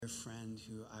friend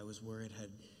who I was worried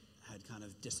had kind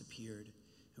of disappeared,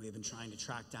 and we had been trying to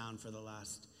track down for the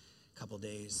last couple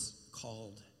days,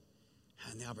 called,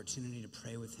 and the opportunity to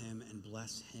pray with him and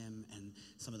bless him and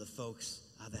some of the folks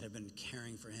that have been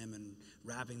caring for him and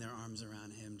wrapping their arms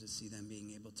around him, to see them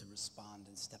being able to respond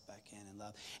and step back in and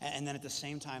love. And then at the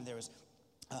same time, there was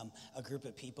a group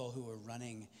of people who were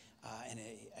running in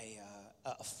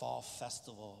a fall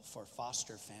festival for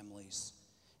foster families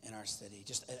in our city.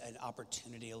 Just an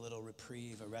opportunity, a little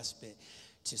reprieve, a respite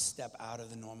to step out of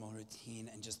the normal routine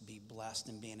and just be blessed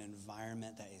and be in an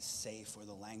environment that is safe, where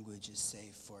the language is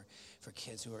safe for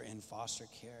kids who are in foster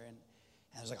care. And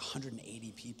there was like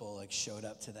 180 people like showed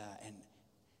up to that. And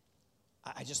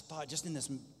I just thought, just in this,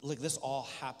 like, this all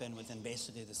happened within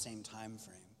basically the same time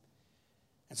frame.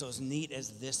 And so as neat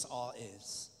as this all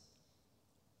is,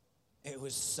 it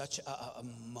was such a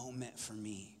moment for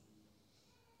me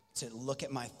to look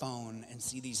at my phone and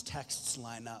see these texts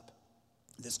line up,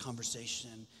 this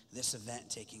conversation, this event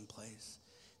taking place,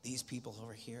 these people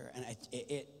over here. And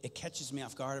it catches me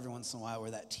off guard every once in a while,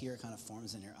 where that tear kind of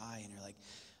forms in your eye and you're like,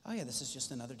 oh yeah, this is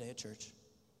just another day at church,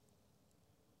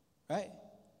 right?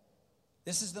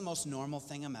 This is the most normal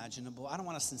thing imaginable. I don't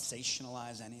want to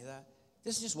sensationalize any of that.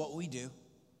 This is just what we do,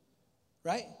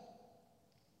 right?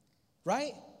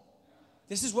 Right?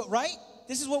 This is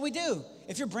what we do.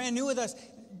 If you're brand new with us,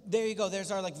 there you go.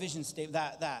 There's our like vision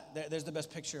statement. There's the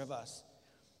best picture of us.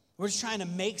 We're just trying to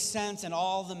make sense in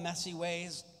all the messy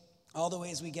ways, all the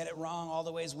ways we get it wrong, all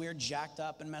the ways we're jacked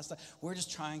up and messed up. We're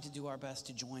just trying to do our best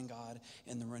to join God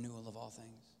in the renewal of all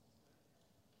things.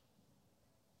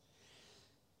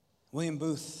 William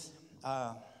Booth,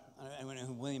 I don't know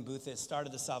who William Booth is,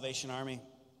 started the Salvation Army.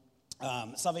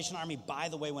 Salvation Army, by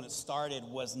the way, when it started,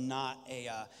 was not a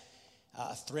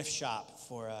thrift shop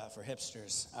for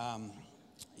hipsters.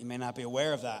 You may not be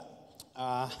aware of that.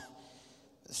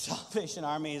 The Salvation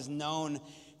Army is known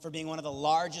for being one of the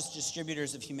largest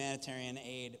distributors of humanitarian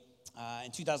aid.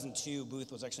 In 2002,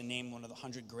 Booth was actually named one of the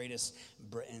 100 greatest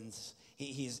Britons.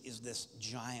 He is this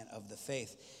giant of the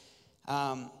faith.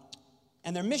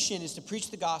 And their mission is to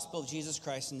preach the gospel of Jesus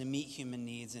Christ and to meet human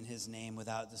needs in his name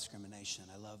without discrimination.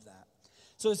 I love that.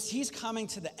 So as he's coming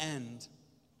to the end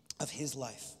of his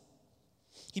life,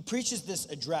 he preaches this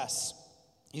address.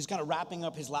 He's kind of wrapping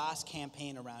up his last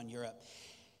campaign around Europe.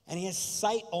 And he has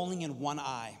sight only in one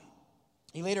eye.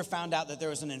 He later found out that there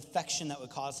was an infection that would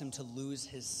cause him to lose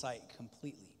his sight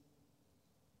completely.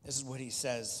 This is what he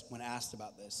says when asked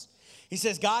about this. He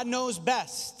says, God knows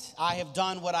best. I have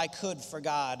done what I could for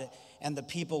God and the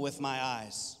people with my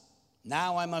eyes.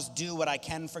 Now I must do what I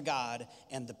can for God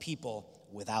and the people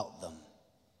without them.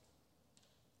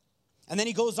 And then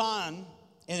he goes on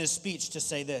in his speech to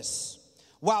say this: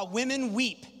 while women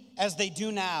weep as they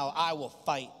do now, I will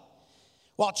fight.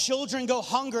 While children go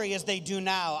hungry as they do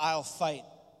now, I'll fight.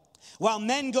 While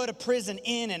men go to prison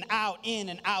in and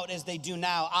out as they do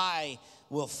now, I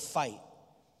will fight.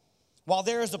 While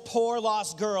there is a poor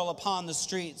lost girl upon the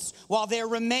streets, while there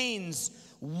remains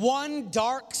one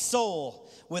dark soul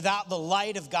without the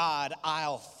light of God,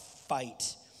 I'll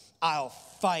fight. I'll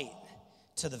fight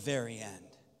to the very end.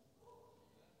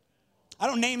 I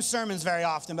don't name sermons very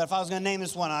often, but if I was going to name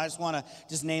this one, I just want to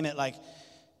just name it like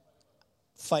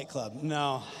Fight Club.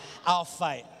 No, I'll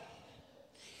fight.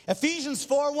 Ephesians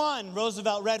 4:1,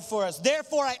 Roosevelt read for us.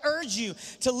 Therefore, I urge you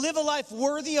to live a life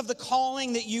worthy of the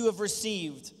calling that you have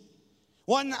received.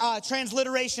 One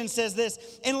transliteration says this: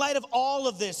 in light of all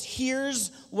of this, here's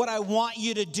what I want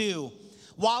you to do.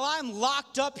 While I'm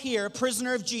locked up here,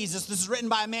 prisoner of Jesus, this is written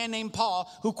by a man named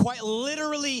Paul, who quite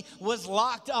literally was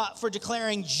locked up for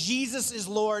declaring Jesus is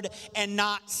Lord and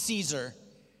not Caesar.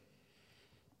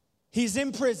 He's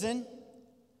in prison,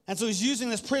 and so he's using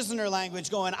this prisoner language,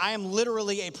 going, I am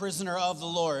literally a prisoner of the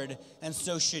Lord, and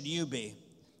so should you be.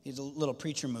 He's a little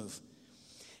preacher move.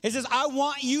 He says, I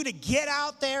want you to get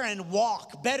out there and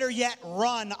walk, better yet,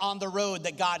 run on the road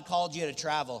that God called you to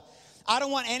travel. I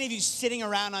don't want any of you sitting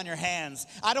around on your hands.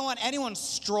 I don't want anyone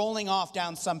strolling off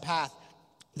down some path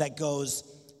that goes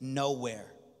nowhere.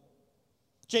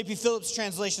 J.P. Phillips'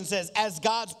 translation says, as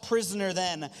God's prisoner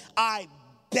then, I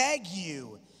beg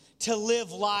you to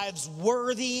live lives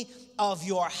worthy of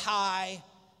your high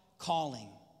calling.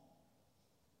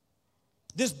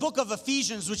 This book of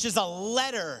Ephesians, which is a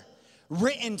letter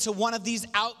written to one of these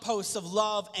outposts of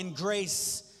love and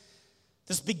grace,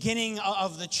 this beginning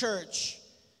of the church,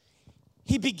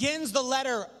 he begins the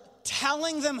letter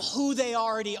telling them who they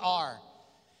already are.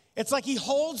 It's like he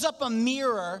holds up a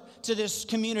mirror to this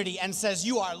community and says,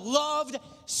 you are loved,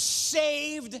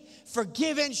 saved,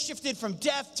 forgiven, shifted from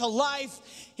death to life.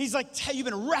 He's like, you've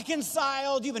been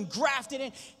reconciled, you've been grafted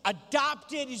in,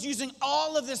 adopted. He's using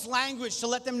all of this language to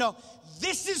let them know,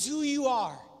 this is who you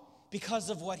are because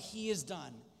of what he has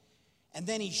done. And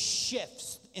then he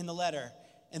shifts in the letter,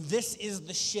 and this is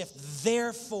the shift.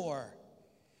 Therefore,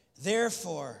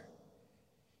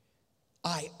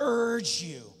 I urge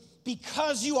you,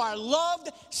 because you are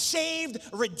loved, saved,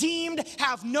 redeemed,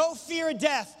 have no fear of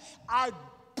death, I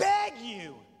beg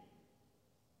you,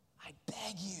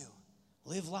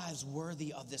 live lives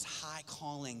worthy of this high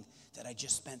calling that I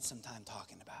just spent some time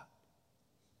talking about.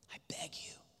 I beg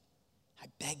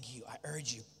you, I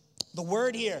urge you. The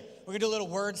word here, we're going to do a little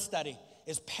word study,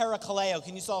 is parakaleo.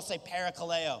 Can you all say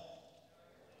parakaleo?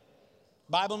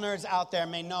 Bible nerds out there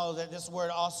may know that this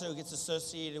word also gets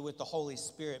associated with the Holy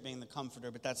Spirit being the comforter,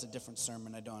 but that's a different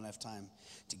sermon I don't have time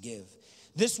to give.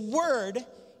 This word,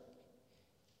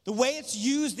 the way it's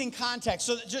used in context,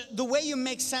 so the way you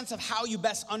make sense of how you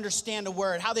best understand a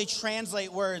word, how they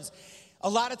translate words, a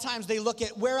lot of times they look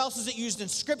at where else is it used in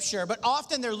Scripture, but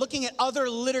often they're looking at other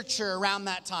literature around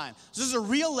that time. So this is a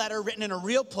real letter written in a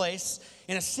real place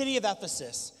in a city of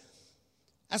Ephesus.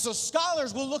 And so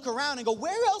scholars will look around and go,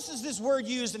 where else is this word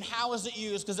used and how is it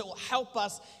used? Because it will help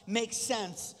us make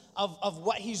sense of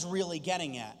what he's really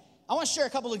getting at. I want to share a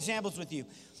couple examples with you.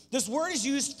 This word is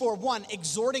used for, one,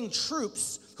 exhorting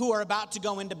troops who are about to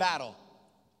go into battle.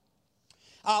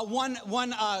 One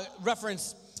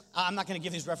reference, I'm not going to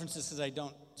give these references because I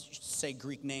don't say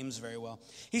Greek names very well.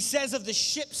 He says of the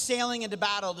ship sailing into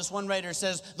battle, this one writer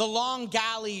says, the long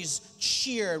galleys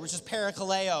cheered, which is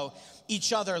parakaleo,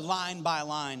 each other line by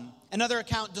line. Another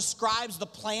account describes the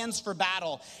plans for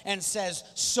battle and says,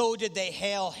 so did they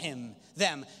hail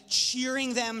them,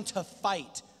 cheering them to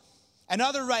fight.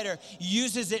 Another writer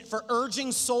uses it for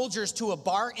urging soldiers to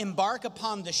embark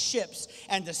upon the ships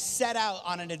and to set out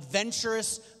on an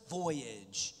adventurous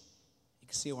voyage. You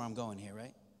can see where I'm going here,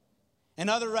 right?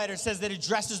 Another writer says that it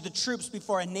addresses the troops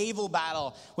before a naval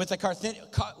battle with the Carthaginian.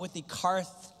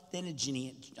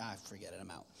 I forget it,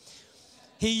 I'm out.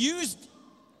 He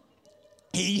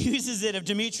uses it of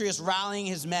Demetrius rallying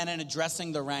his men and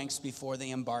addressing the ranks before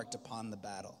they embarked upon the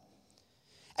battle.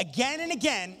 Again and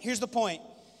again, here's the point.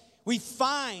 We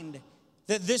find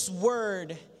that this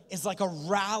word is like a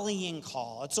rallying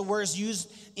call. It's a word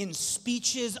used in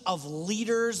speeches of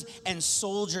leaders and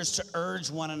soldiers to urge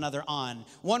one another on.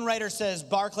 One writer says,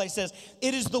 Barclay says,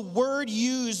 it is the word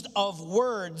used of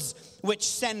words which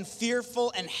send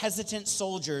fearful and hesitant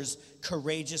soldiers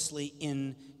courageously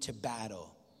into battle.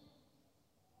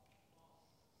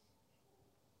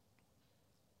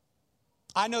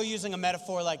 I know using a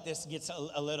metaphor like this gets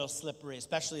a little slippery,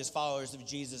 especially as followers of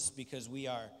Jesus, because we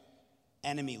are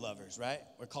enemy lovers, right?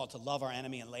 We're called to love our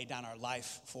enemy and lay down our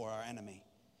life for our enemy.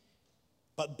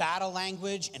 But battle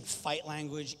language and fight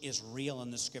language is real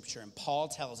in the Scripture. And Paul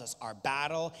tells us our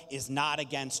battle is not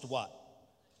against what?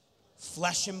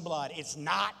 Flesh and blood. It's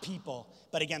not people,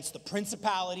 but against the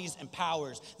principalities and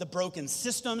powers, the broken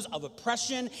systems of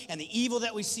oppression and the evil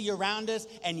that we see around us.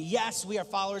 And yes, we are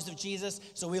followers of Jesus,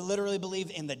 so we literally believe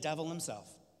in the devil himself.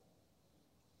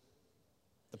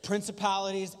 The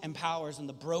principalities and powers and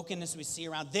the brokenness we see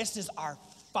around, this is our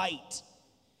fight.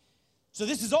 So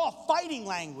this is all fighting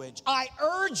language. I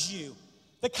urge you.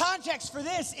 The context for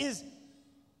this is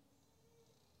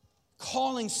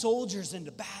calling soldiers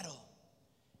into battle.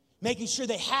 Making sure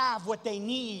they have what they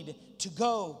need to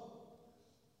go.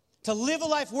 To live a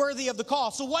life worthy of the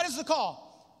call. So what is the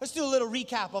call? Let's do a little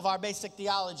recap of our basic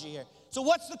theology here. So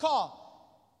what's the call?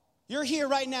 You're here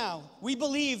right now. We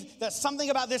believe that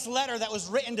something about this letter that was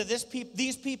written to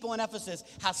these people in Ephesus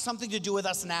has something to do with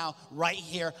us now, right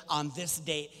here on this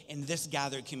date in this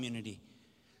gathered community.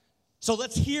 So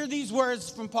let's hear these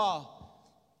words from Paul.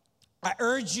 I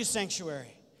urge you,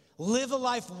 sanctuary, live a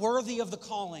life worthy of the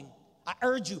calling. I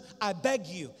urge you, I beg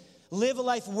you, live a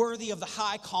life worthy of the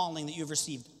high calling that you've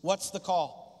received. What's the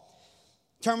call?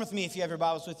 Turn with me, if you have your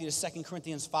Bibles with you, to 2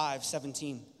 Corinthians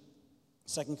 5:17.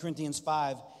 2 Corinthians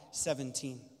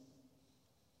 5:17.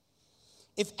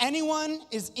 If anyone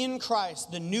is in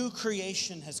Christ, the new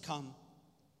creation has come.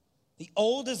 The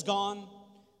old is gone,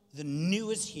 the new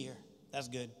is here. That's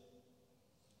good.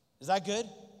 Is that good?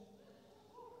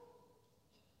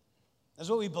 That's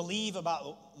what we believe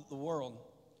about the world.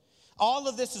 All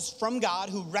of this is from God,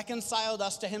 who reconciled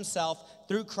us to himself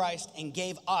through Christ and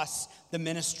gave us the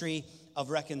ministry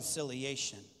of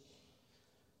reconciliation.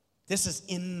 This is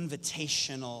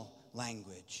invitational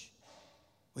language.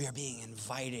 We are being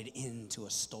invited into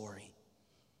a story.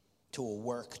 to a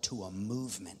work, to a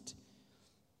movement.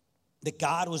 That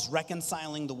God was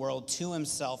reconciling the world to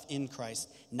himself in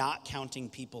Christ, not counting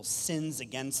people's sins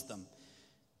against them.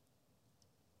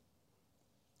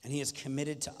 And he has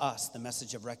committed to us the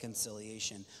message of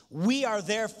reconciliation. We are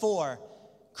therefore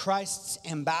Christ's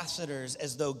ambassadors,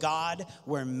 as though God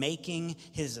were making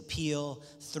his appeal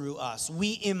through us.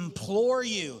 We implore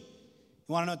you. You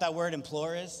want to know what that word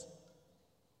implore is?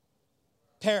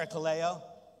 Parakaleo.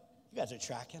 You guys are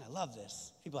tracking. I love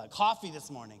this. People had coffee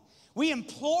this morning. We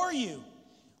implore you.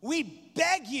 We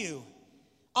beg you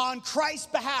on Christ's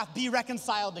behalf, be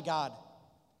reconciled to God.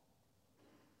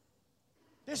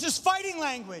 This is fighting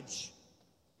language.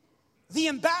 The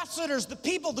ambassadors, the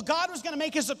people, the God was going to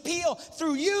make his appeal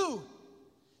through you,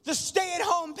 the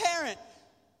stay-at-home parent.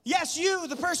 Yes, you,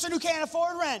 the person who can't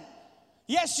afford rent.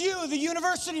 Yes, you, the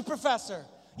university professor.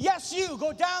 Yes, you,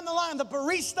 go down the line, the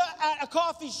barista at a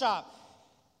coffee shop.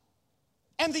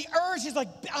 And the urge is like,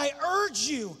 I urge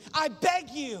you, I beg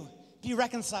you, be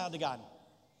reconciled to God.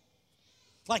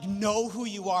 Like, know who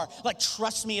you are. Like,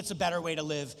 trust me, it's a better way to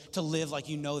live like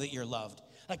you know that you're loved.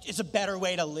 Like, it's a better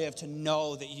way to live, to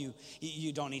know that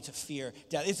you don't need to fear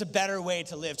death. It's a better way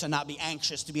to live, to not be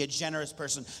anxious, to be a generous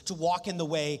person, to walk in the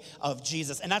way of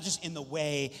Jesus. And not just in the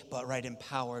way, but right,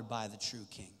 empowered by the true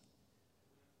King.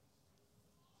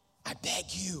 I beg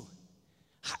you.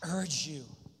 I urge you.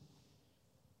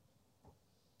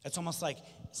 It's almost like,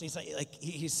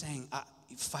 he's saying,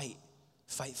 fight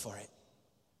for it.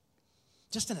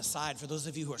 Just an aside, for those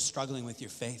of you who are struggling with your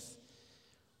faith,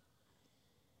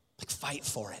 like, fight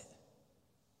for it.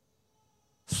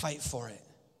 Fight for it.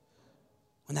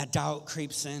 When that doubt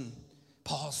creeps in,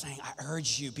 Paul's saying, I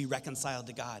urge you, be reconciled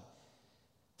to God.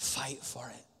 Fight for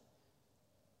it.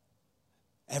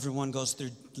 Everyone goes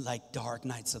through like dark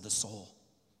nights of the soul.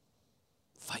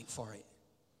 Fight for it.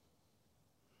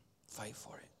 Fight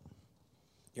for it.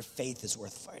 Your faith is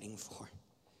worth fighting for.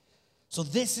 So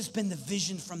this has been the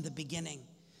vision from the beginning.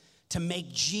 To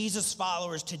make Jesus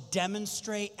followers, to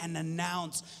demonstrate and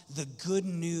announce the good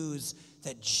news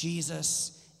that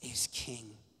Jesus is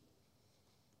King.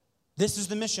 This is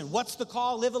the mission. What's the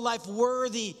call? Live a life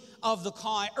worthy of the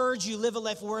call. I urge you, live a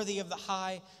life worthy of the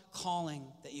high calling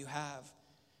that you have.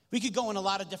 We could go in a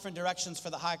lot of different directions for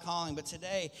the high calling, but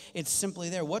today it's simply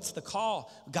there. What's the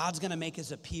call? God's going to make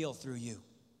his appeal through you.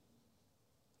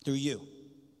 Through you.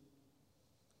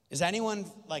 Is anyone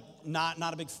like not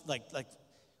a big like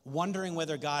wondering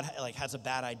whether God like has a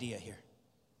bad idea here?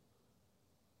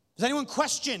 Does anyone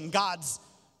question God's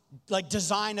like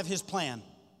design of his plan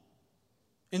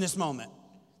in this moment?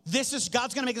 This is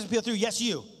God's going to make his appeal through. Yes,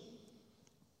 you.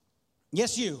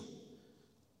 Yes, you.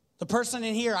 The person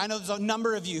in here, I know there's a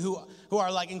number of you who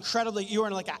are like incredibly, you are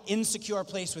in like an insecure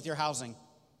place with your housing.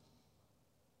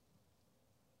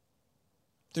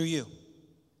 Through you.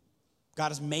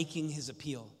 God is making his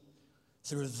appeal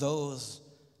through those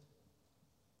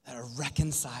that are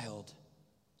reconciled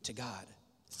to God.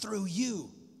 Through you.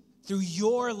 Through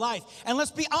your life. And let's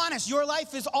be honest, your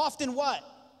life is often what?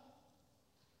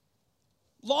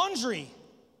 Laundry.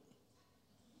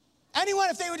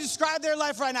 Anyone, if they would describe their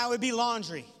life right now, it would be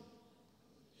laundry.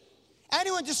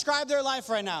 Anyone describe their life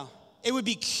right now, it would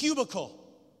be cubicle.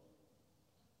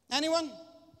 Anyone?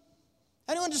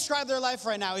 Anyone describe their life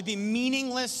right now, it would be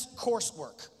meaningless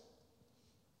coursework.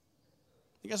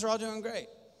 You guys are all doing great.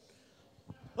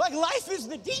 Like, life is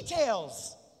the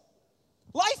details.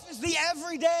 Life is the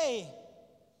everyday.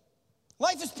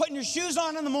 Life is putting your shoes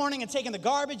on in the morning and taking the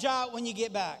garbage out when you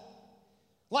get back.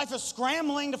 Life is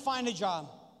scrambling to find a job.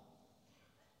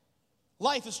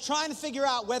 Life is trying to figure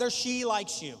out whether she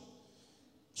likes you.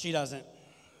 She doesn't.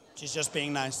 She's just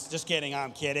being nice. Just kidding.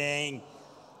 I'm kidding.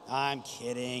 I'm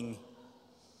kidding.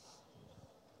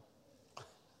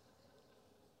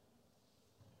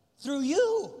 Through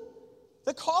you.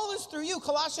 The call is through you.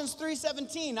 Colossians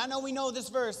 3:17. I know we know this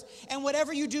verse. And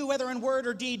whatever you do, whether in word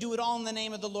or deed, do it all in the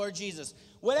name of the Lord Jesus.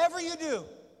 Whatever you do.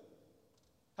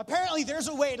 Apparently, there's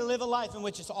a way to live a life in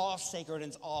which it's all sacred and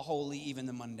it's all holy, even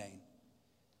the mundane.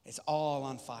 It's all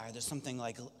on fire.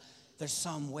 There's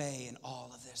some way in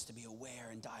all of this to be aware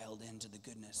and dialed into the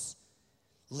goodness.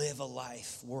 Live a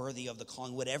life worthy of the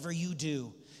calling. Whatever you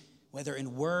do, whether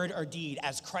in word or deed,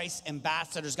 as Christ's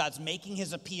ambassadors, God's making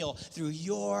his appeal through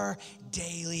your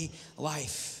daily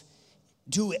life.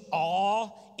 Do it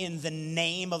all in the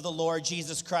name of the Lord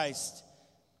Jesus Christ.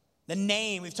 The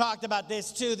name, we've talked about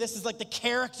this too. This is like the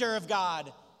character of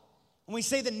God. When we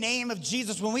say the name of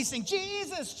Jesus, when we sing,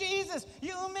 Jesus, Jesus,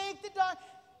 you make the dark.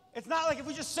 It's not like if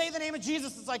we just say the name of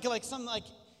Jesus, it's like some like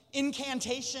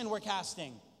incantation we're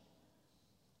casting.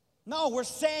 No, we're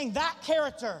saying that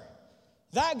character.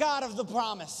 That God of the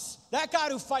promise, that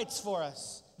God who fights for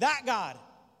us, that God.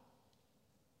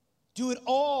 Do it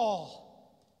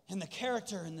all in the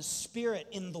character, in the spirit,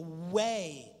 in the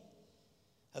way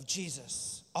of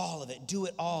Jesus. All of it. Do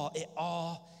it all. It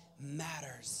all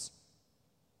matters.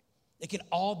 It can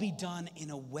all be done in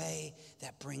a way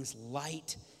that brings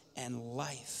light and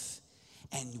life.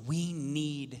 And we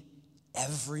need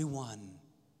everyone.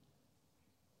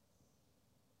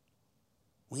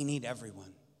 We need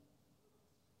everyone.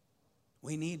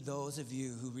 We need those of you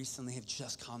who recently have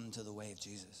just come to the way of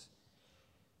Jesus.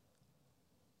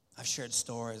 I've shared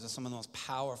stories of some of the most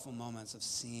powerful moments of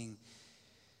seeing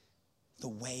the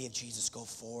way of Jesus go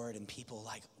forward and people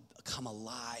like come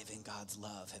alive in God's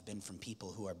love have been from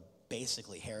people who are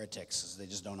basically heretics because they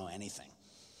just don't know anything.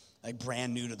 Like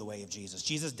brand new to the way of Jesus.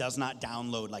 Jesus does not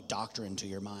download like doctrine to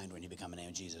your mind when you become a name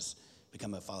of Jesus,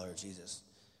 become a follower of Jesus.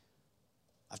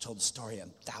 I've told the story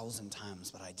 1,000 times,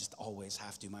 but I just always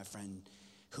have to. My friend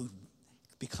who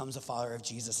becomes a follower of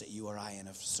Jesus at URI in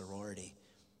a sorority.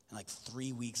 And like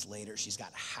 3 weeks later, she's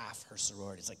got half her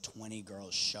sorority. It's like 20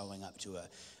 girls showing up to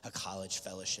a college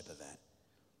fellowship event.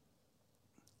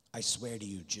 I swear to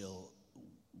you, Jill,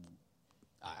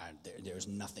 there's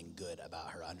nothing good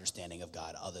about her understanding of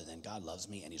God other than God loves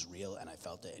me and he's real and I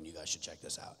felt it and you guys should check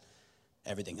this out.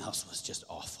 Everything else was just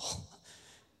awful.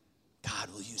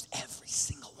 God will use every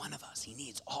single one of us. He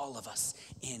needs all of us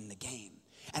in the game.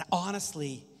 And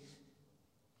honestly,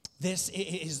 this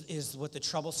is what the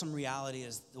troublesome reality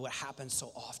is, what happens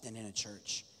so often in a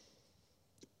church.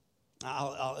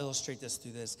 I'll illustrate this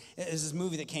through this. There's this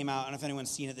movie that came out, I don't know if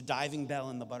anyone's seen it, The Diving Bell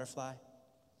and the Butterfly.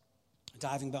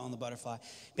 Diving Bell and the Butterfly.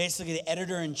 Basically, the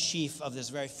editor-in-chief of this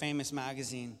very famous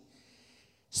magazine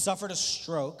suffered a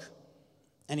stroke,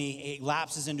 and he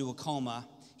lapses into a coma.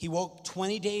 He woke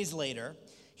 20 days later.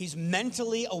 He's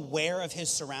mentally aware of his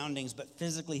surroundings, but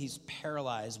physically he's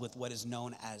paralyzed with what is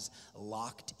known as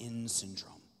locked-in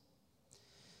syndrome.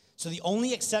 So the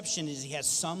only exception is he has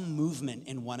some movement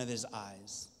in one of his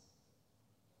eyes.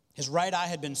 His right eye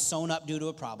had been sewn up due to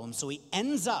a problem, so he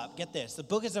ends up, get this, the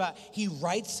book is about, he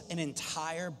writes an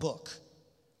entire book.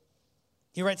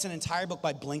 He writes an entire book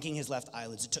by blinking his left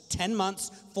eyelids. It took 10 months,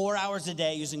 4 hours a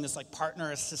day, using this like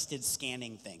partner-assisted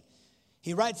scanning thing.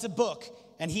 He writes a book,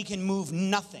 and he can move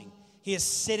nothing. He is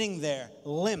sitting there,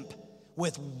 limp,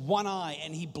 with one eye,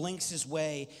 and he blinks his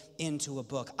way into a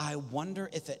book. I wonder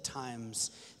if at times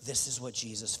this is what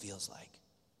Jesus feels like.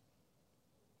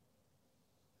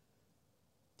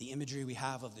 The imagery we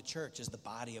have of the church is the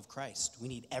body of Christ. We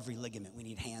need every ligament. We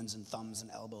need hands and thumbs and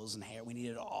elbows and hair. We need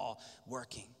it all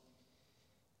working.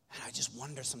 And I just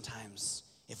wonder sometimes,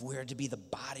 if we're to be the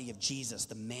body of Jesus,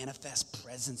 the manifest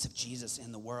presence of Jesus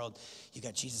in the world, you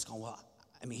got Jesus going, well,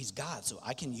 I mean, he's God, so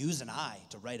I can use an eye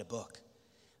to write a book.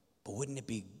 But wouldn't it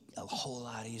be a whole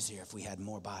lot easier if we had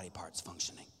more body parts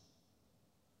functioning?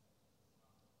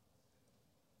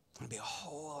 Wouldn't it be a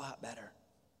whole lot better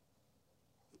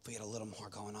if we had a little more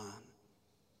going on?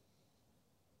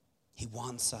 He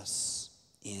wants us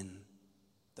in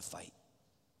the fight.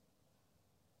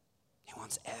 He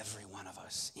wants every one of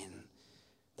us in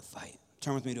the fight.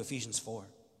 Turn with me to Ephesians 4,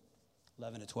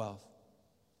 11 to 12.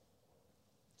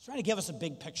 He's trying to give us a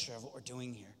big picture of what we're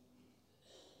doing here.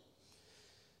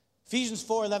 Ephesians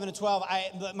 4, 11 to 12.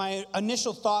 My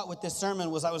initial thought with this sermon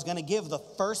was I was going to give the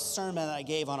first sermon that I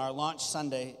gave on our launch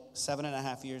Sunday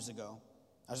 7.5 years ago.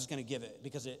 I was just going to give it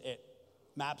because it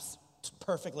maps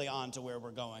perfectly on to where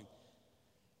we're going.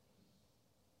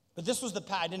 But this was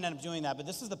I didn't end up doing that, but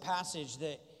this is the passage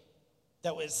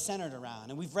that was centered around.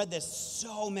 And we've read this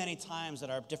so many times at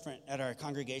our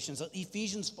congregations.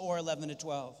 Ephesians 4, 11 to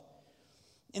 12.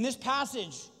 In this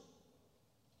passage,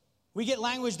 we get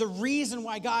language, the reason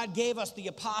why God gave us the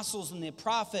apostles and the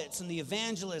prophets and the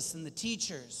evangelists and the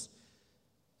teachers.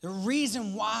 The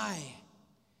reason why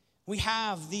we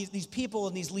have these people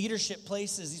in these leadership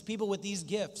places, these people with these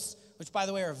gifts, which by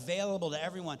the way are available to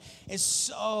everyone, is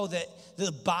so that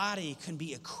the body can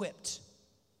be equipped.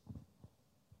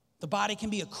 The body can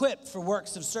be equipped for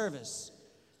works of service.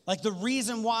 Like the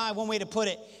reason why, one way to put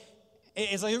it,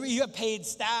 is like you have paid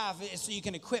staff so you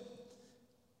can equip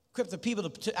the people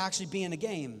to actually be in a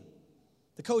game.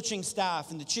 The coaching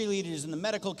staff and the cheerleaders and the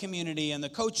medical community and the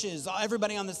coaches,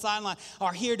 everybody on the sideline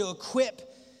are here to equip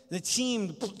the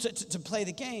team to play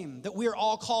the game. That we're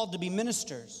all called to be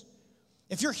ministers.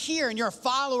 If you're here and you're a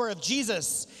follower of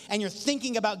Jesus and you're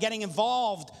thinking about getting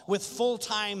involved with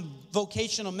full-time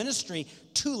vocational ministry,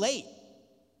 too late.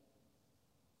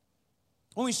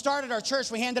 When we started our church,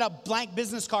 we handed out blank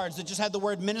business cards that just had the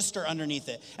word minister underneath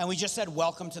it. And we just said,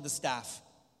 welcome to the staff.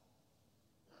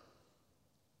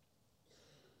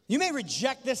 You may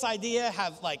reject this idea,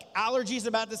 have like allergies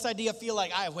about this idea, feel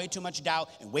like I have way too much doubt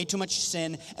and way too much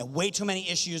sin and way too many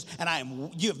issues,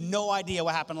 and you have no idea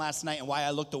what happened last night and why I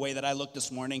looked the way that I looked this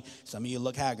morning. Some of you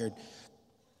look haggard.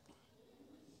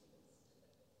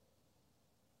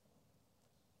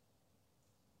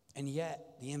 And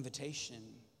yet, the invitation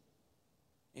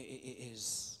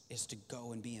is to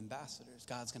go and be ambassadors.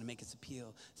 God's going to make his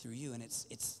appeal through you, and it's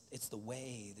the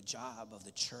way, the job of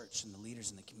the church and the leaders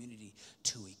in the community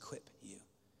to equip you.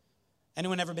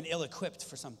 Anyone ever been ill-equipped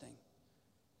for something?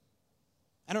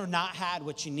 Anyone not had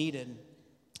what you needed?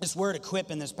 This word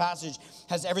equip in this passage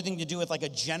has everything to do with like a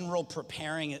general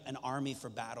preparing an army for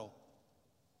battle.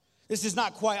 This is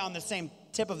not quite on the same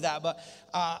tip of that,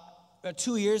 but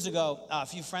 2 years ago, a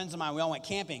few friends of mine, we all went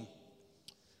camping.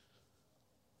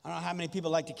 I don't know how many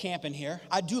people like to camp in here.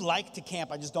 I do like to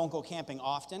camp. I just don't go camping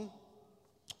often.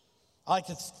 I like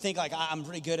to think like I'm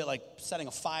pretty good at like setting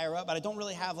a fire up, but I don't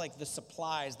really have like the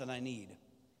supplies that I need.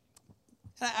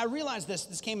 And I realized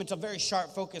this came into very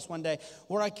sharp focus one day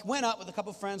where I went up with a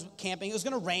couple friends camping. It was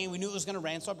going to rain. We knew it was going to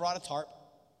rain, so I brought a tarp.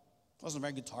 It wasn't a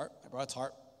very good tarp. I brought a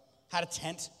tarp. Had a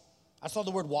tent. I saw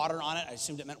the word water on it. I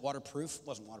assumed it meant waterproof. It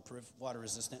wasn't waterproof, water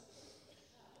resistant.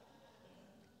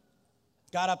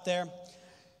 Got up there.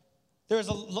 There was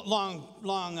a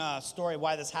long story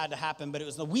why this had to happen, but it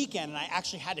was the weekend, and I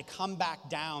actually had to come back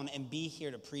down and be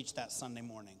here to preach that Sunday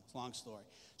morning. It's a long story.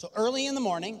 So early in the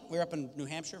morning, we were up in New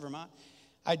Hampshire, Vermont.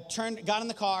 I got in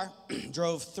the car,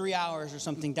 drove 3 hours or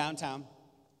something downtown,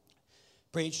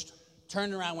 preached,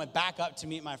 turned around, went back up to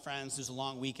meet my friends. It was a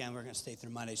long weekend. We were going to stay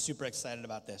through Monday. Super excited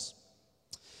about this.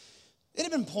 It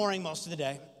had been pouring most of the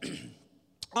day.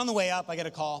 On the way up, I get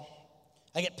a call.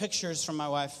 I get pictures from my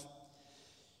wife.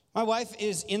 My wife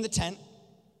is in the tent.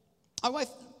 My wife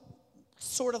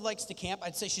sort of likes to camp.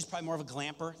 I'd say she's probably more of a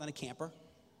glamper than a camper.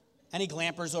 Any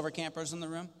glampers over campers in the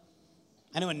room?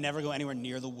 Anyone never go anywhere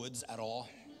near the woods at all?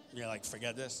 You're like,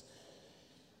 forget this.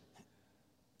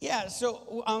 Yeah,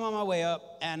 so I'm on my way up,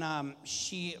 and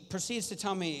she proceeds to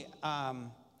tell me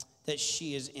that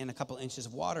she is in a couple inches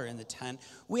of water in the tent.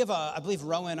 We have, I believe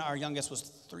Rowan, our youngest, was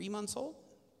 3 months old,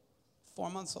 4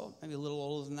 months old, maybe a little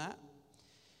older than that.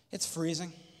 It's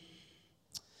freezing.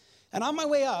 And on my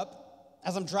way up,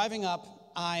 as I'm driving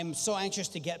up, I'm so anxious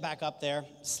to get back up there,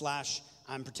 /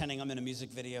 I'm pretending I'm in a music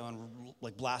video and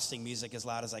like blasting music as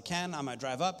loud as I can on my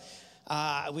drive up.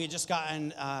 We had just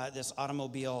gotten this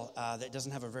automobile that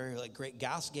doesn't have a very like great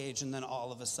gas gauge, and then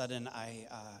all of a sudden I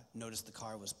noticed the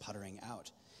car was puttering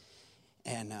out.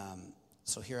 And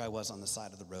so here I was on the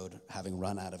side of the road, having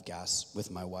run out of gas with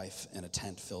my wife in a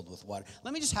tent filled with water.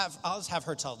 I'll just have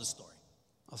her tell the story.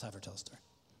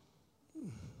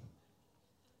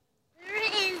 There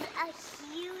is a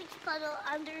huge puddle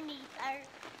underneath our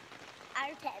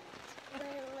tent. It's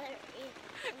pouring.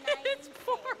 It's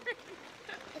pouring.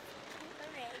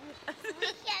 We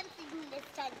can't sleep in this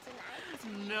tent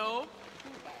tonight. Nope.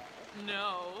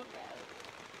 No.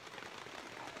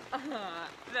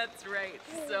 That's right.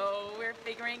 So we're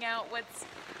figuring out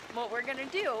what we're gonna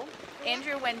do.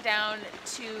 Andrew went down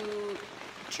to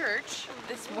church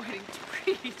this morning to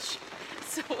preach.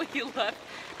 So he left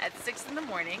at 6 in the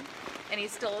morning, and he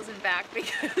still isn't back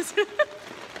because the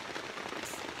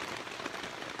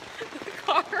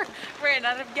car ran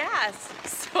out of gas.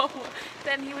 So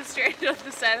then he was stranded on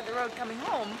the side of the road coming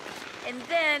home. And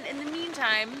then in the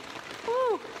meantime,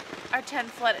 our tent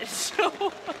flooded.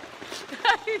 So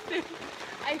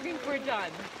I think we're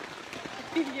done.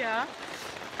 Yeah.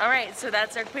 All right, so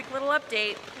that's our quick little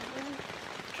update.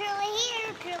 Curly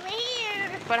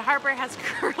hair. But Harper has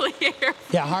curly hair.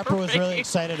 Yeah, Harper was really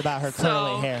excited about her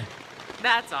curly hair.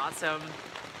 That's awesome.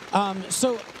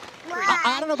 So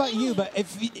I don't know about you, but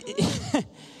if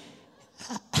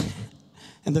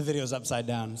and the video's upside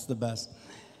down, it's the best.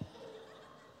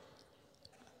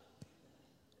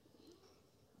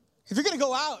 If you're gonna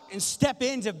go out and step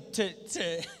into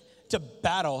to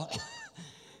battle,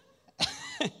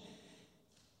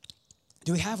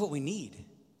 do we have what we need?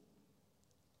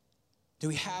 Do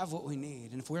we have what we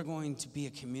need? And if we're going to be a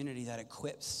community that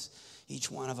equips each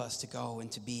one of us to go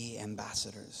and to be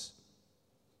ambassadors,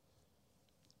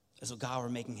 as God were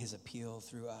making his appeal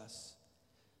through us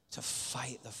to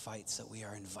fight the fights that we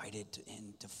are invited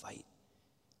to fight,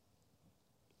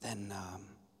 then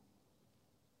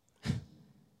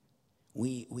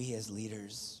we as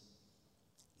leaders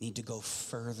need to go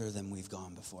further than we've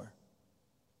gone before.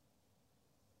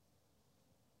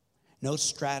 No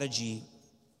strategy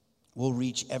will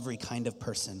reach every kind of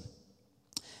person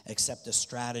except a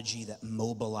strategy that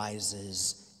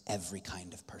mobilizes every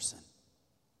kind of person.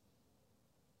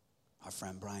 Our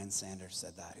friend Brian Sanders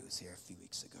said that. He was here a few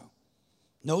weeks ago.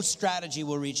 No strategy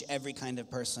will reach every kind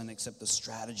of person except the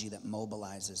strategy that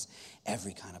mobilizes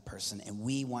every kind of person. And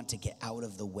we want to get out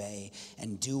of the way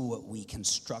and do what we can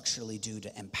structurally do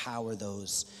to empower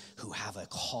those who have a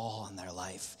call in their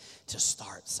life to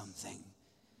start something,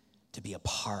 to be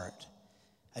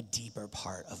a deeper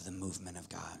part of the movement of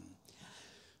God.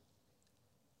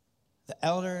 The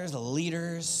elders, the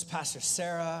leaders, Pastor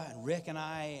Sarah and Rick and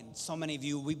I, and so many of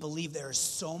you, we believe there is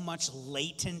so much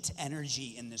latent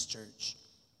energy in this church.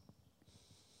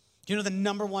 Do you know the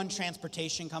number one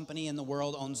transportation company in the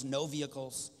world owns no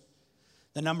vehicles?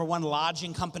 The number one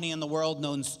lodging company in the world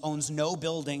owns no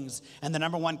buildings. And the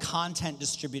number one content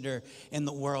distributor in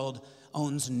the world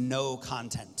owns no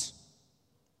content.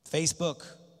 Facebook,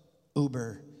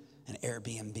 Uber, and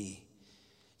Airbnb.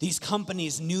 These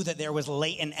companies knew that there was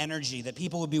latent energy, that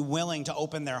people would be willing to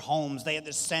open their homes. They had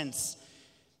this sense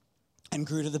and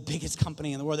grew to the biggest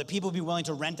company in the world, that people would be willing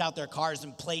to rent out their cars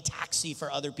and play taxi for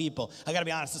other people. I gotta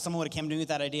be honest, if someone would have come to me with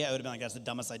that idea, I would have been like, that's the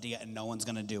dumbest idea and no one's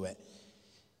gonna do it.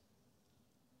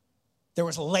 There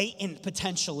was latent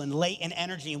potential and latent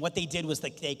energy, and what they did was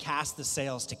they cast the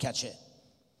sails to catch it.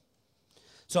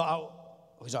 So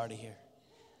he's already here.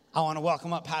 I wanna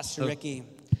welcome up Pastor Ricky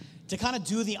to kind of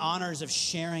do the honors of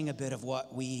sharing a bit of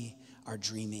what we are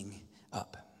dreaming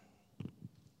up.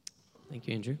 Thank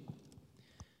you, Andrew.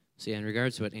 So yeah, in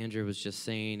regards to what Andrew was just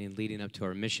saying and leading up to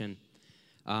our mission,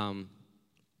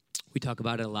 we talk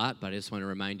about it a lot, but I just want to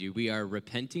remind you, we are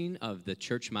repenting of the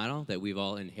church model that we've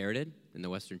all inherited in the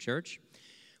Western church,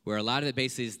 where a lot of it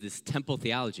basically is this temple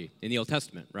theology in the Old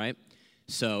Testament, right?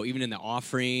 So even in the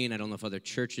offering, I don't know if other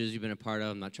churches you've been a part of,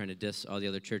 I'm not trying to diss all the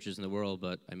other churches in the world,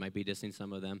 but I might be dissing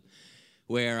some of them,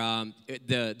 where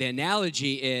the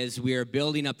analogy is we are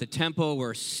building up the temple,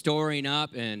 we're storing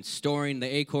up and storing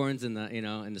the acorns in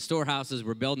the storehouses,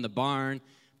 we're building the barn.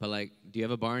 But like, do you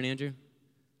have a barn, Andrew?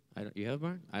 You have a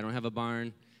barn? I don't have a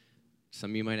barn.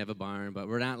 Some of you might have a barn, but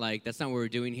we're not like, that's not what we're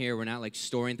doing here. We're not like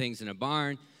storing things in a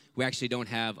barn. We actually don't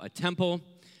have a temple.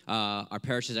 Our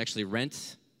parishes actually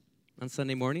rent on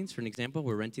Sunday mornings, for an example.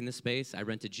 We're renting the space. I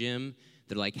rent a gym.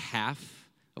 They're like half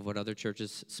of what other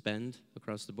churches spend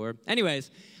across the board. Anyways,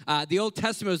 the Old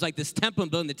Testament was like this temple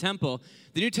and building the temple.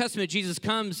 The New Testament, Jesus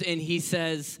comes and he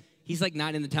says, he's like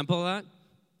not in the temple a lot.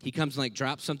 He comes and like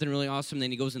drops something really awesome.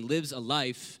 Then he goes and lives a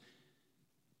life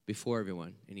before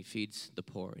everyone. And he feeds the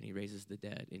poor and he raises the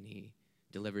dead and he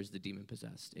delivers the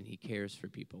demon-possessed and he cares for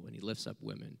people and he lifts up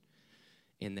women.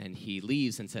 And then he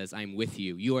leaves and says, I'm with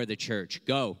you. You are the church.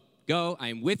 Go,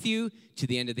 I'm with you to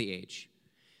the end of the age.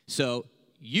 So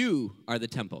you are the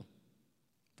temple.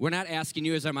 We're not asking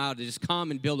you as I'm out to just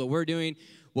come and build what we're doing.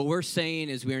 What we're saying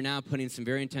is we are now putting some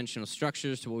very intentional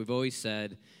structures to what we've always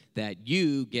said, that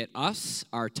you get us,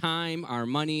 our time, our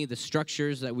money, the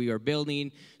structures that we are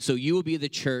building, so you will be the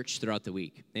church throughout the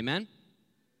week. Amen?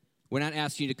 We're not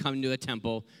asking you to come to a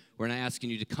temple. We're not asking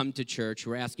you to come to church.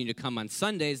 We're asking you to come on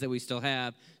Sundays that we still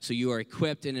have so you are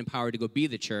equipped and empowered to go be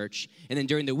the church. And then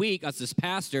during the week, us as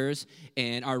pastors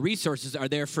and our resources are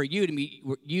there for you to meet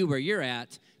you where you're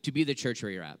at, to be the church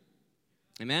where you're at.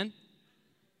 Amen?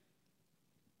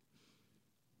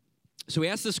 So we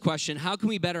asked this question, how can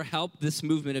we better help this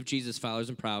movement of Jesus followers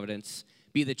in Providence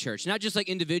be the church? Not just like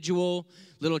individual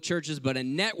little churches, but a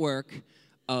network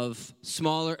of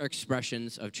smaller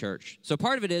expressions of church. So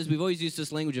part of it is we've always used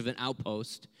this language of an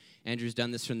outpost. Andrew's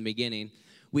done this from the beginning.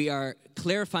 We are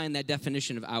clarifying that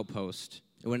definition of outpost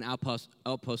and what an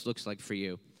outpost looks like for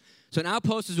you. So an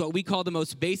outpost is what we call the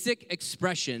most basic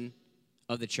expression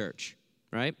of the church,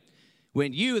 right?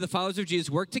 When you, the followers of Jesus,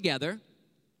 work together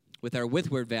with our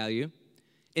withward value,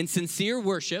 in sincere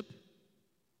worship,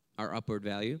 our upward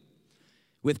value,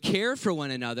 with care for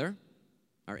one another,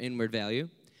 our inward value,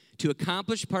 to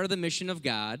accomplish part of the mission of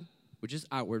God, which is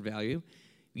outward value,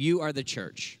 you are the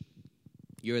church.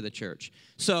 You're the church.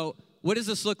 So what does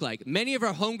this look like? Many of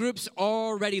our home groups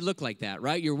already look like that,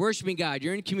 right? You're worshiping God.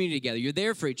 You're in community together. You're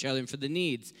there for each other and for the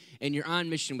needs, and you're on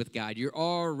mission with God. You're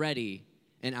already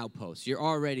an outpost. You're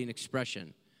already an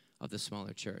expression of the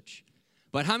smaller church.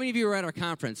 But how many of you were at our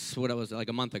conference, what it was like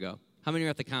a month ago? How many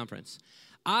were at the conference?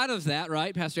 Out of that,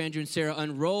 right, Pastor Andrew and Sarah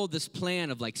unrolled this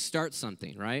plan of like start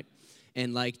something, right?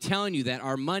 And like telling you that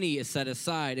our money is set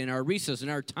aside and our resources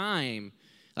and our time.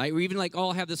 Like we even like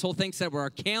all have this whole thing set where our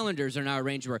calendars are now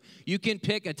arranged where you can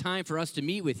pick a time for us to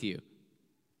meet with you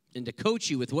and to coach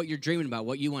you with what you're dreaming about,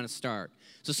 what you want to start.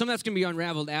 So some of that's going to be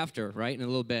unraveled after, right, in a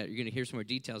little bit. You're going to hear some more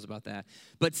details about that.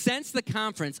 But since the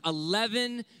conference,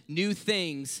 11 new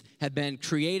things have been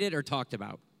created or talked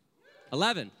about.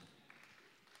 11.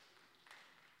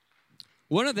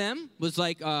 One of them was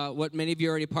like what many of you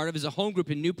are already part of is a home group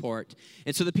in Newport.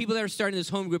 And so the people that are starting this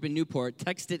home group in Newport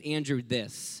texted Andrew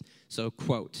this. So,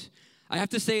 quote, I have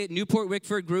to say, Newport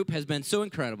Wickford group has been so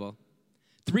incredible.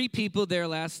 3 people there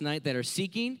last night that are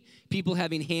seeking, people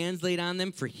having hands laid on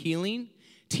them for healing,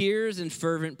 tears and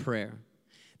fervent prayer.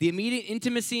 The immediate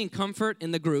intimacy and comfort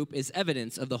in the group is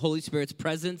evidence of the Holy Spirit's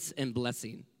presence and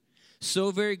blessing.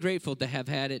 So very grateful to have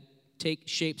had it take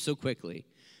shape so quickly.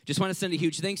 Just want to send a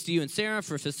huge thanks to you and Sarah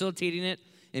for facilitating it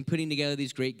and putting together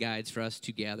these great guides for us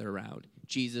to gather around.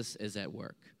 Jesus is at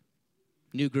work.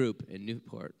 New group in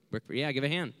Newport. Yeah, give a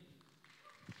hand.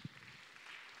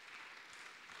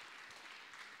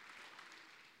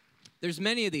 There's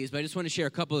many of these, but I just want to share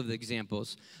a couple of the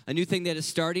examples. A new thing that is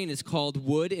starting is called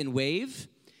Wood and Wave.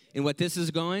 And what this is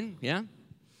going,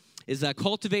 is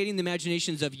cultivating the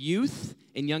imaginations of youth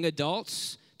and young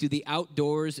adults to the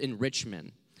outdoors in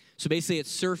Richmond. So basically,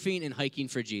 it's surfing and hiking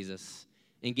for Jesus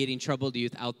and getting troubled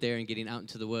youth out there and getting out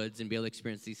into the woods and be able to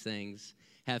experience these things,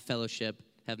 have fellowship,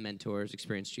 have mentors,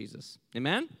 experience Jesus.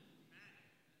 Amen?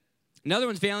 Another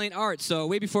one's Valiant Arts. So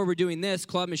way before we're doing this,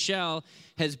 Claude Michelle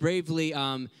has bravely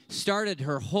started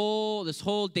this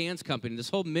whole dance company, this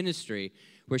whole ministry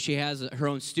where she has her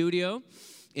own studio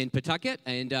in Pawtucket.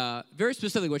 And very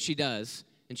specifically what she does,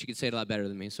 and she can say it a lot better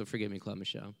than me, so forgive me, Claude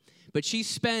Michelle. But she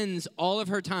spends all of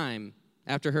her time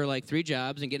after her 3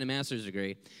 jobs and getting a master's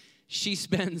degree. She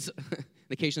spends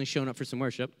occasionally showing up for some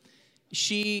worship.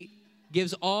 She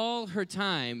gives all her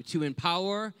time to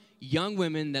empower young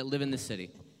women that live in the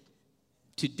city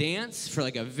to dance for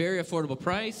a very affordable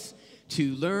price,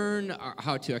 to learn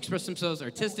how to express themselves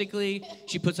artistically.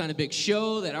 She puts on a big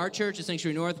show that our church at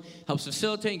Sanctuary North helps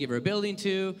facilitate and give her a building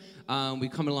to. We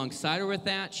come alongside her with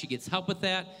that. She gets help with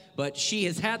that. But she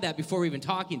has had that before we're even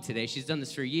talking today. She's done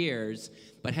this for years,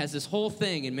 but has this whole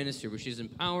thing in ministry where she's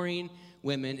empowering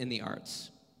women in the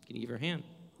arts. Can you give her a hand?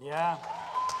 Yeah.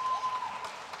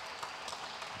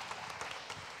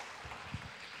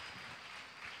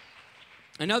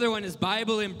 Another one is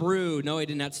Bible and Brew. No, I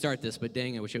did not start this, but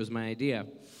dang, I wish it was my idea.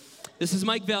 This is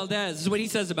Mike Valdez. This is what he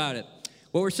says about it.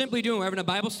 What we're simply doing, we're having a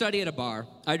Bible study at a bar.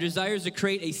 Our desire is to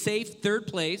create a safe third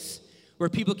place where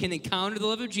people can encounter the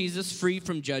love of Jesus free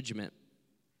from judgment.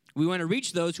 We want to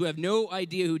reach those who have no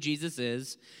idea who Jesus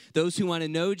is, those who want to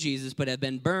know Jesus but have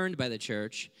been burned by the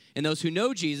church, and those who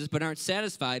know Jesus but aren't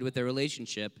satisfied with their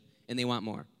relationship and they want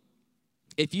more.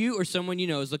 If you or someone you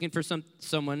know is looking for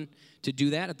someone to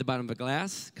do that at the bottom of a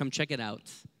glass, come check it out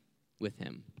with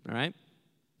him, all right?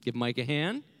 Give Mike a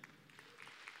hand.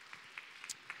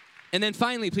 And then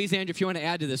finally, please, Andrew, if you want to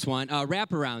add to this one,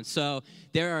 wraparound. So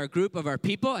there are a group of our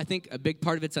people. I think a big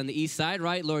part of it's on the east side,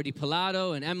 right? Laura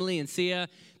DiPilato and Emily and Sia.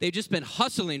 They've just been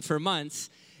hustling for months,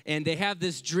 and they have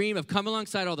this dream of coming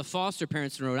alongside all the foster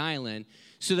parents in Rhode Island.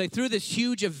 So they threw this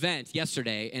huge event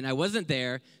yesterday, and I wasn't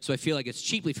there, so I feel like it's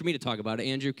cheaply for me to talk about it.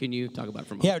 Andrew, can you talk about it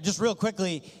for a moment? Yeah, just real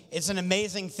quickly, it's an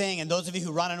amazing thing, and those of you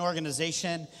who run an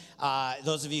organization,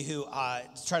 those of you who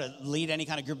try to lead any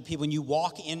kind of group of people, when you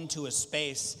walk into a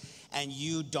space and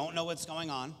you don't know what's going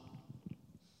on,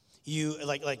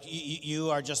 you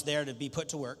are just there to be put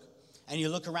to work, and you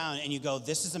look around and you go,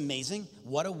 this is amazing,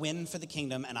 what a win for the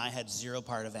kingdom, and I had zero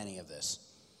part of any of this.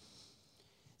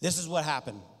 This is what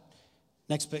happened.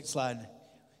 Next big slide.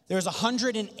 There's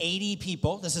 180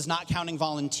 people, this is not counting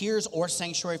volunteers or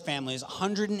sanctuary families,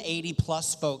 180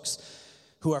 plus folks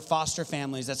who are foster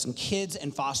families, that's some kids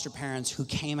and foster parents who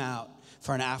came out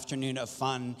for an afternoon of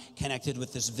fun connected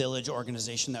with this village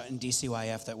organization in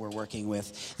DCYF that we're working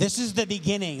with. This is the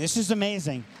beginning. This is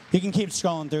amazing. You can keep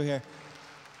scrolling through here.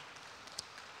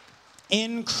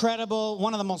 Incredible,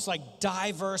 one of the most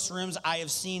diverse rooms I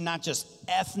have seen, not just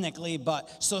ethnically, but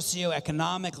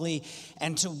socioeconomically,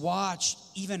 and to watch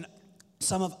even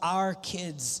some of our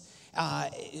kids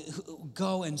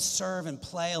go and serve and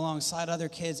play alongside other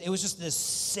kids. It was just this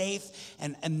safe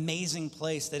and amazing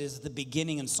place that is the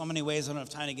beginning in so many ways I don't have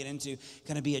time to get into,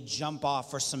 going to be a jump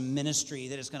off for some ministry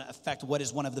that is going to affect what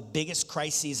is one of the biggest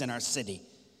crises in our city.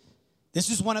 This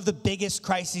is one of the biggest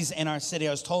crises in our city.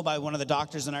 I was told by one of the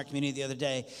doctors in our community the other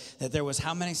day that there was,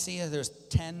 how many, Sia? There's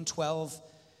 10, 12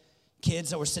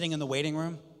 kids that were sitting in the waiting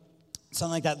room.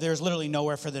 Something like that. There's literally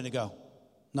nowhere for them to go.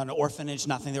 Not an orphanage,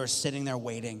 nothing. They were sitting there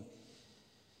waiting.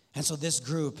 And so this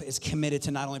group is committed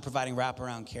to not only providing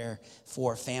wraparound care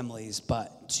for families,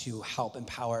 but to help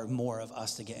empower more of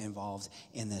us to get involved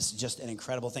in this. Just an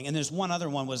incredible thing. And there's one other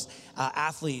one was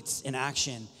Athletes in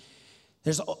Action.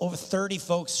 There's over 30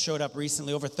 folks showed up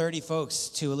recently, over 30 folks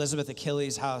to Elizabeth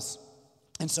Achilles' house.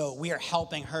 And so we are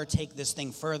helping her take this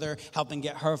thing further, helping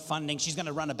get her funding. She's going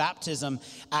to run a baptism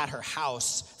at her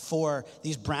house for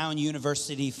these Brown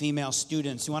University female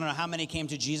students. You want to know how many came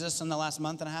to Jesus in the last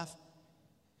month and a half?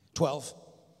 12.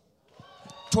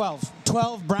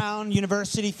 12 Brown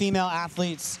University female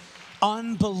athletes.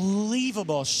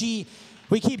 Unbelievable.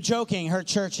 We keep joking, her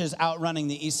church is outrunning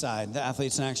the East Side, the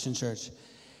Athletes in Action Church.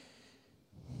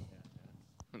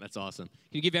 That's awesome. Can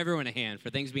you give everyone a hand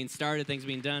for things being started, things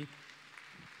being done?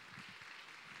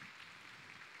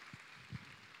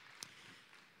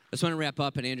 I just want to wrap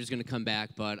up, and Andrew's going to come back,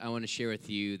 but I want to share with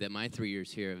you that my 3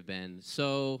 years here have been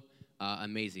so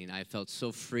amazing. I felt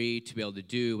so free to be able to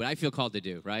do what I feel called to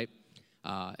do, right?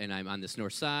 And I'm on this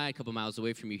north side, a couple miles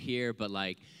away from you here, but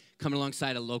like coming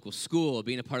alongside a local school,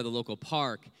 being a part of the local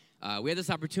park. We had this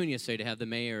opportunity yesterday to have the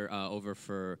mayor over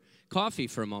for coffee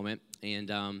for a moment,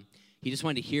 and he just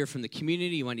wanted to hear from the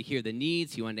community. He wanted to hear the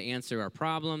needs. He wanted to answer our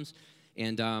problems,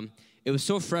 and it was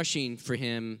so refreshing for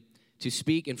him to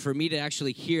speak and for me to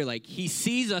actually hear, like, he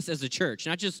sees us as a church,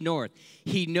 not just North.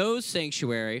 He knows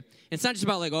Sanctuary. It's not just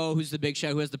about, like, oh, who's the big shot,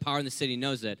 who has the power in the city,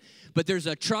 knows it. But there's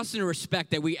a trust and a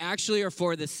respect that we actually are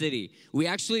for the city. We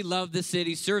actually love the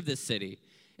city, serve this city.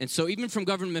 And so even from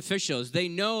government officials, they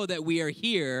know that we are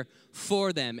here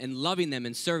for them and loving them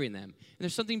and serving them. And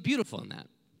there's something beautiful in that.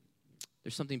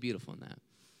 There's something beautiful in that.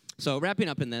 So wrapping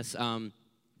up in this,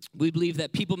 we believe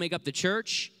that people make up the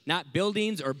church, not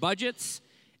buildings or budgets.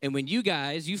 And when you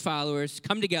guys, you followers,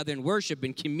 come together and worship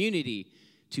in community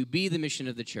to be the mission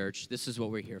of the church, this is what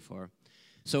we're here for.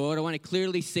 So what I want to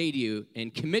clearly say to you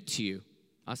and commit to you,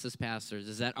 us as pastors,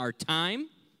 is that our time,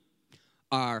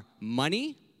 our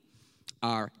money,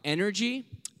 our energy,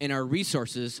 and our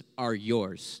resources are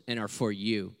yours and are for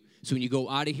you. So when you go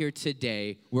out of here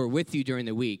today, we're with you during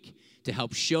the week to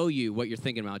help show you what you're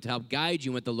thinking about, to help guide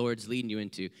you in what the Lord's leading you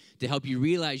into, to help you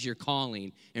realize your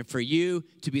calling, and for you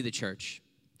to be the church.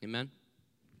 Amen?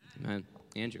 Amen.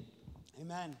 Andrew.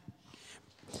 Amen.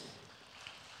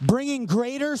 Bringing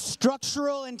greater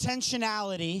structural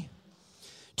intentionality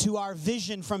to our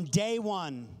vision from day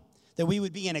one that we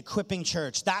would be an equipping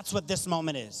church. That's what this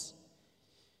moment is.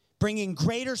 Bringing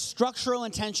greater structural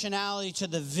intentionality to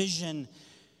the vision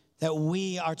that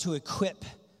we are to equip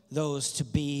those to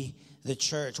be the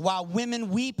church. While women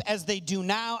weep as they do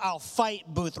now, I'll fight,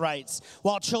 Booth writes.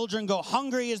 While children go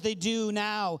hungry as they do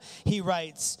now, he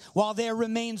writes. While there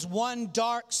remains one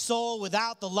dark soul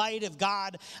without the light of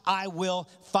God, I will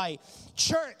fight.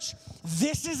 Church,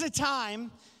 this is a time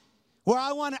where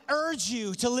I want to urge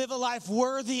you to live a life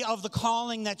worthy of the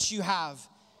calling that you have.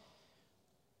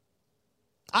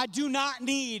 I do not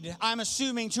need, I'm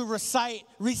assuming, to recite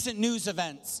recent news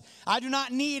events. I do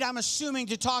not need, I'm assuming,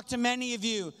 to talk to many of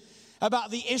you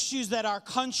about the issues that our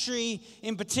country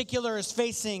in particular is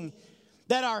facing,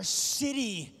 that our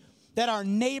city, that our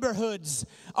neighborhoods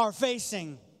are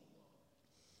facing.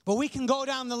 But we can go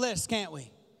down the list, can't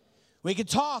we? We could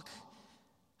talk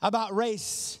about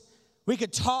race. We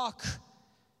could talk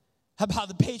about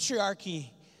the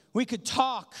patriarchy. We could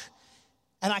talk,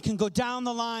 and I can go down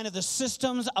the line of the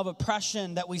systems of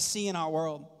oppression that we see in our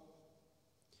world.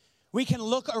 We can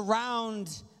look around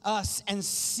us and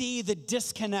see the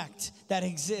disconnect that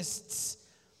exists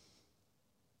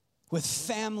with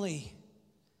family.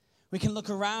 We can look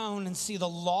around and see the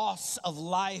loss of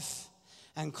life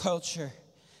and culture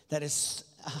that is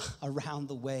around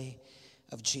the way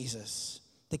of Jesus.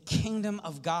 The kingdom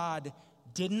of God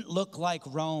didn't look like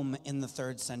Rome in the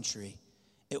 3rd century.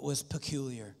 It was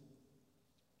peculiar.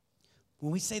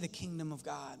 When we say the kingdom of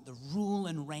God, the rule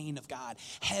and reign of God,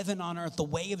 heaven on earth, the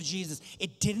way of Jesus,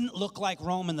 it didn't look like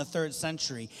Rome in the 3rd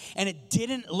century. And it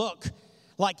didn't look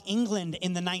like England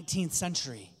in the 19th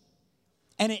century.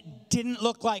 And it didn't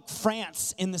look like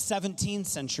France in the 17th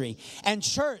century. And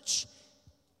church,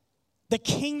 the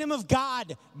kingdom of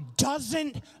God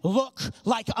doesn't look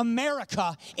like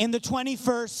America in the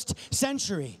 21st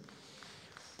century.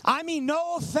 I mean,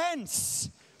 no offense.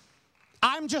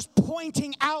 I'm just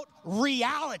pointing out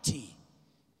reality.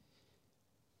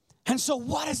 And so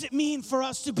what does it mean for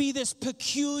us to be this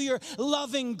peculiar,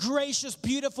 loving, gracious,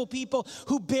 beautiful people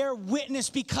who bear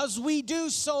witness because we do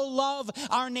so love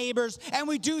our neighbors and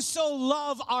we do so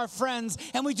love our friends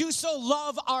and we do so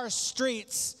love our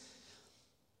streets?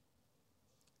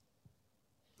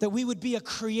 That we would be a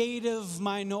creative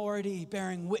minority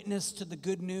bearing witness to the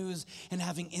good news and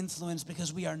having influence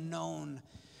because we are known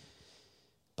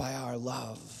by our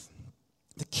love.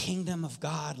 The kingdom of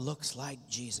God looks like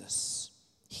Jesus,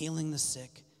 healing the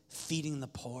sick, feeding the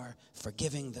poor,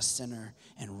 forgiving the sinner,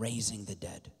 and raising the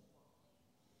dead.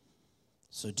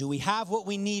 So do we have what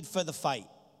we need for the fight?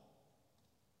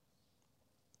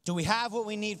 Do we have what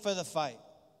we need for the fight?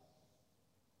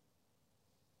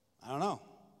 I don't know.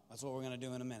 That's what we're going to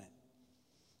do in a minute.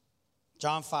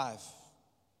 John 5.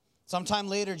 Sometime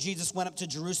later, Jesus went up to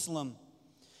Jerusalem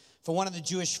for one of the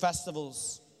Jewish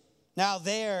festivals. Now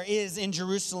there is in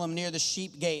Jerusalem near the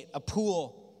sheep gate a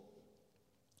pool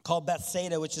called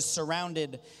Bethsaida, which is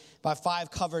surrounded by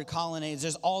 5 covered colonnades.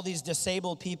 There's all these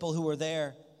disabled people who were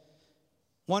there.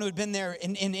 One who had been there,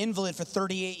 an invalid for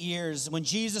 38 years. When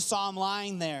Jesus saw him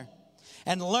lying there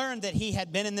and learned that he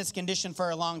had been in this condition for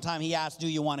a long time, he asked, do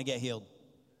you want to get healed?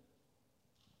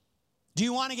 Do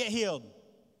you want to get healed?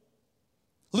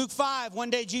 Luke 5, one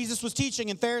day Jesus was teaching,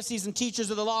 and Pharisees and teachers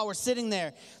of the law were sitting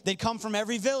there. They'd come from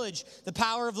every village. The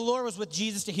power of the Lord was with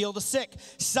Jesus to heal the sick.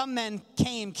 Some men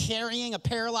came carrying a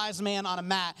paralyzed man on a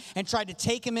mat and tried to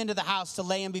take him into the house to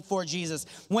lay him before Jesus.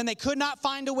 When they could not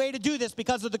find a way to do this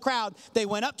because of the crowd, they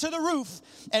went up to the roof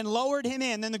and lowered him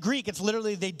in. In the Greek, it's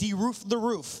literally they de-roofed the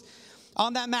roof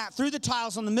on that mat through the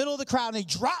tiles in the middle of the crowd, and they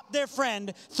dropped their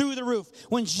friend through the roof.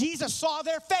 When Jesus saw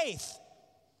their faith,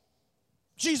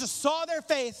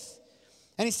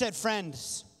 and he said,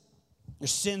 friends, your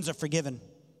sins are forgiven.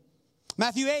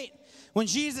 Matthew 8, when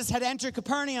Jesus had entered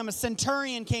Capernaum, a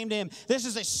centurion came to him. This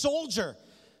is a soldier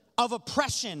of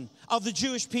oppression of the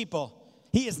Jewish people.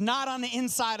 He is not on the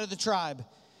inside of the tribe.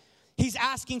 He's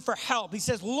asking for help. He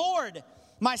says, Lord,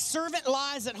 my servant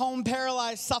lies at home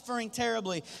paralyzed, suffering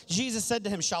terribly. Jesus said to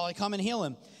him, shall I come and heal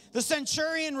him? The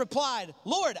centurion replied,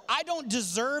 Lord, I don't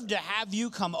deserve to have you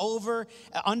come over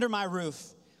under my roof.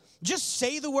 Just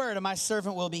say the word and my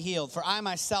servant will be healed. For I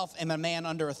myself am a man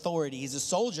under authority. He's a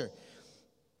soldier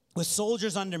with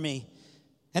soldiers under me.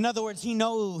 In other words, he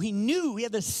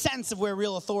had the sense of where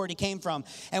real authority came from.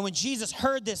 And when Jesus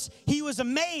heard this, he was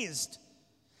amazed.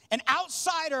 An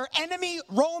outsider, enemy,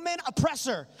 Roman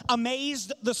oppressor,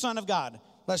 amazed the Son of God.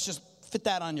 Let's just fit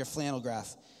that on your flannel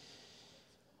graph.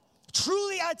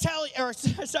 Truly I tell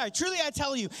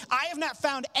you, I have not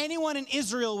found anyone in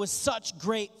Israel with such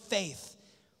great faith.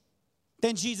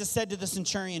 Then Jesus said to the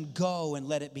centurion, go and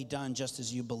let it be done just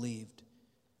as you believed.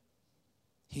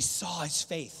 He saw his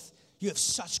faith. You have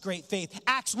such great faith.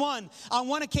 Acts 1, on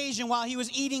one occasion while he was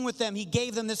eating with them, he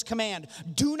gave them this command,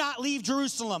 do not leave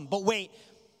Jerusalem, but wait.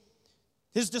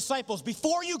 His disciples,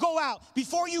 before you go out,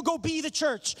 before you go be the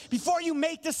church, before you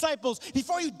make disciples,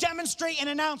 before you demonstrate and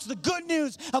announce the good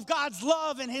news of God's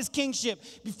love and his kingship,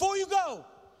 before you go,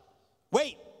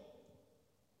 wait.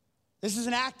 This is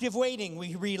an active waiting,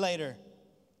 we read later.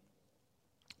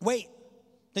 Wait.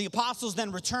 The apostles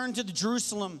then returned to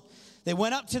Jerusalem. They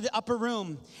went up to the upper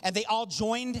room, and they all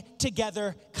joined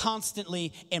together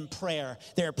constantly in prayer.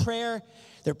 They're praying,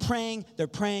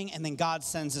 and then God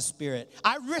sends the Spirit.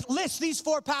 I list these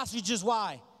 4 passages.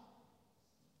 Why?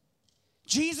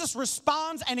 Jesus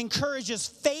responds and encourages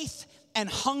faith and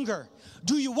hunger.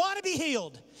 Do you want to be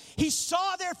healed? He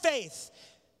saw their faith.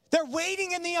 They're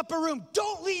waiting in the upper room.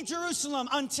 Don't leave Jerusalem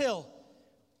until.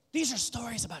 These are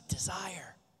stories about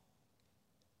desire.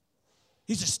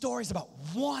 These are stories about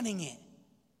wanting it.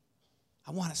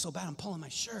 I want it so bad I'm pulling my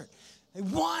shirt. They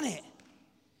want it.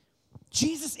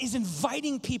 Jesus is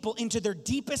inviting people into their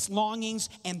deepest longings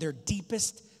and their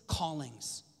deepest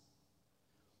callings.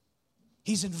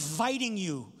 He's inviting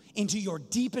you into your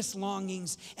deepest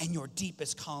longings and your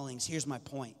deepest callings. Here's my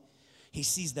point. He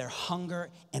sees their hunger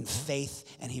and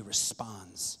faith, and he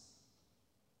responds.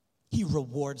 He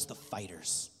rewards the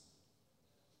fighters.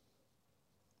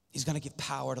 He's going to give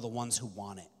power to the ones who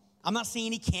want it. I'm not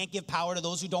saying he can't give power to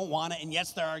those who don't want it, and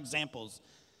yes, there are examples.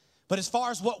 But as far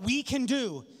as what we can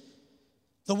do,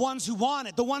 the ones who want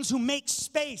it, the ones who make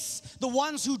space, the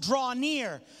ones who draw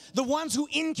near, the ones who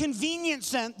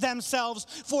inconvenience themselves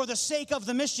for the sake of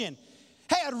the mission.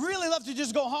 Hey, I'd really love to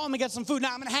just go home and get some food.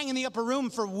 Now I'm going to hang in the upper room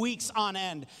for weeks on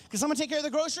end. Can someone take care of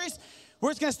the groceries? We're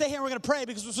just going to stay here and we're going to pray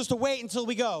because we're supposed to wait until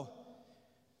we go.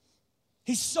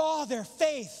 He saw their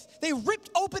faith. They ripped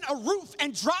open a roof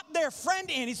and dropped their friend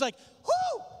in. He's like,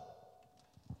 whoo!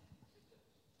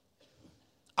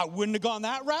 I wouldn't have gone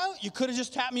that route. You could have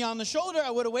just tapped me on the shoulder.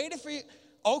 I would have waited for you.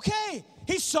 Okay.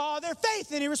 He saw their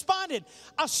faith and he responded.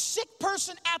 A sick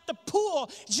person at the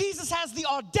pool, Jesus has the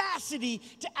audacity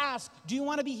to ask, do you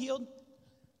want to be healed?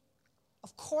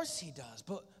 Of course he does.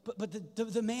 But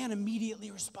the man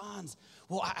immediately responds,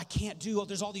 well, I can't do,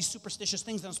 there's all these superstitious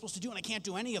things that I'm supposed to do and I can't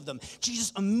do any of them.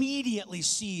 Jesus immediately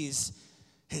sees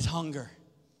his hunger.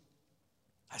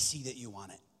 I see that you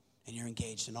want it and you're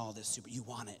engaged in all this you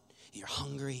want it. You're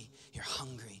hungry.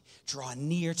 Draw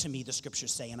near to me, the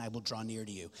scriptures say, and I will draw near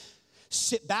to you.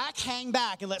 Sit back, hang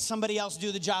back, and let somebody else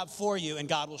do the job for you, and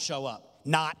God will show up.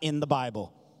 Not in the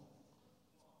Bible.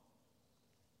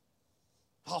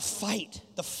 I'll fight.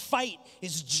 The fight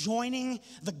is joining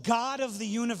the God of the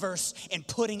universe and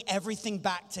putting everything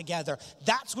back together.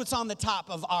 That's what's on the top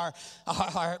of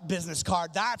our business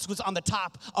card. That's what's on the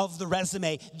top of the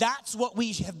resume. That's what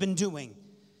we have been doing.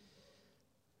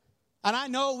 And I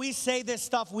know we say this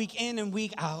stuff week in and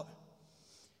week out.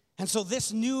 And so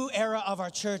this new era of our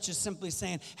church is simply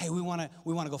saying, hey, we want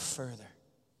to go further.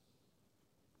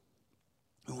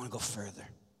 We want to go further.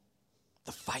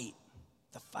 The fight.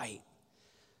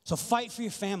 So fight for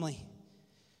your family.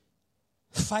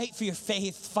 Fight for your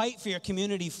faith. Fight for your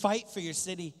community. Fight for your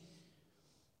city.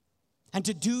 And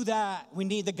to do that, we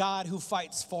need the God who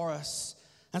fights for us.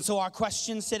 And so our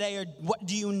questions today are, what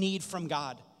do you need from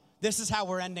God? This is how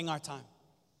we're ending our time.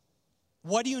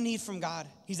 What do you need from God?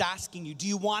 He's asking you, do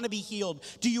you want to be healed?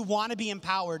 Do you want to be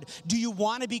empowered? Do you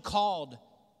want to be called?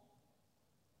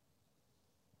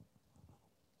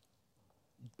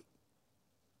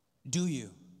 Do you?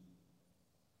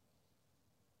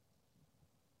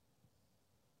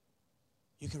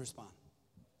 You can respond.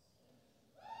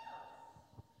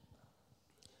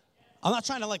 I'm not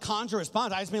trying to conjure a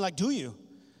response. I just mean do you?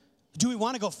 Do we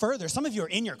want to go further? Some of you are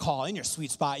in your call, in your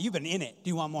sweet spot. You've been in it. Do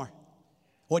you want more?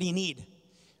 What do you need?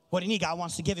 What do you need? God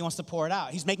wants to give. He wants to pour it out.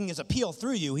 He's making his appeal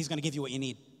through you. He's going to give you what you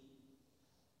need.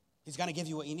 He's going to give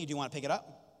you what you need. Do you want to pick it up?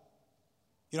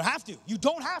 You don't have to. You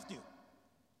don't have to.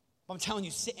 But I'm telling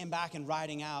you, sitting back and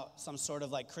riding out some sort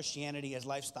of Christianity as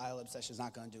lifestyle obsession is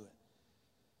not going to do it.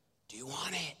 Do you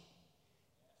want it?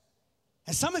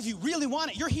 And some of you really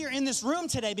want it. You're here in this room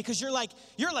today because you're like,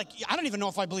 I don't even know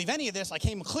if I believe any of this. I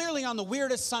came clearly on the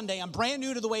weirdest Sunday. I'm brand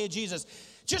new to the way of Jesus.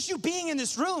 Just you being in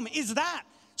this room is that.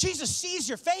 Jesus sees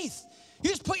your faith. You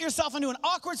just put yourself into an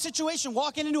awkward situation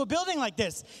walking into a building like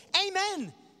this.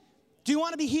 Amen. Do you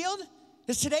want to be healed?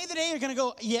 Is today the day you're going to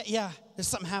go, yeah, there's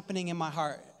something happening in my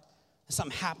heart. There's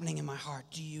something happening in my heart.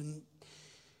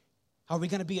 Are we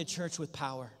going to be a church with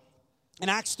power? In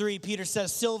Acts 3, Peter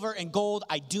says, silver and gold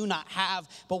I do not have,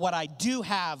 but what I do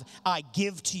have, I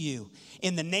give to you.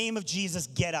 In the name of Jesus,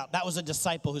 get up. That was a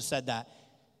disciple who said that.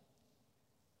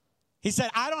 He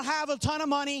said, I don't have a ton of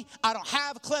money. I don't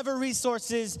have clever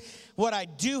resources. What I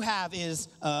do have is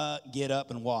get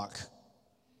up and walk.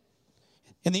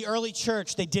 In the early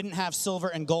church, they didn't have silver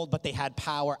and gold, but they had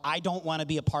power. I don't want to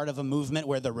be a part of a movement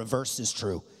where the reverse is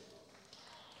true.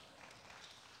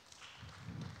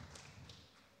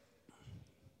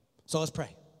 So let's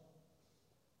pray.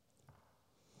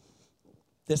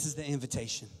 This is the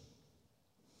invitation.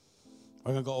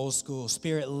 We're going to go old school.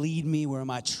 Spirit, lead me where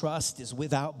my trust is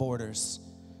without borders.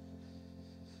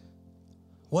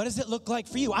 What does it look like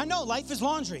for you? I know life is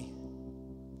laundry.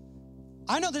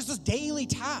 I know there's just daily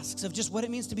tasks of just what it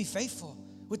means to be faithful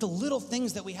with the little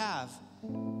things that we have,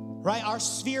 right? Our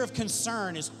sphere of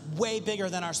concern is way bigger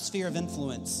than our sphere of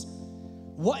influence.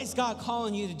 What is God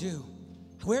calling you to do?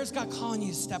 Where is God calling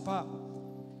you to step up?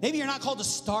 Maybe you're not called to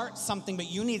start something, but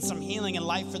you need some healing in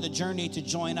life for the journey to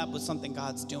join up with something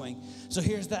God's doing. So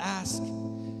here's the ask.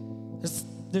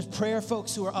 There's prayer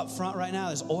folks who are up front right now.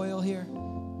 There's oil here.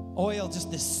 Oil,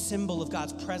 just this symbol of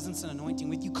God's presence and anointing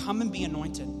with you. Come and be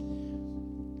anointed.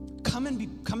 Come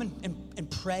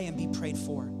and pray and be prayed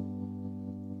for.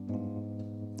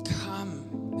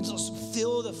 Come and just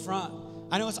fill the front.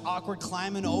 I know it's awkward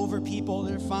climbing over people.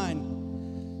 They're fine.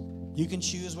 You can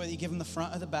choose whether you give them the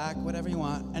front or the back, whatever you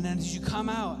want. And then as you come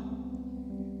out,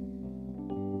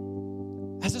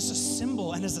 as just a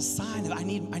symbol and as a sign that I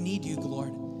need you,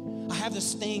 Lord. I have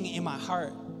this thing in my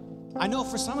heart. I know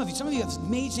for some of you have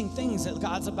amazing things that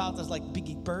God's about that's like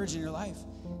big birds in your life.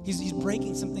 He's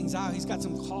breaking some things out. He's got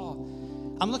some call.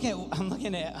 I'm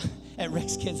looking at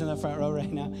Rick's kids in the front row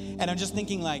right now, and I'm just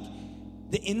thinking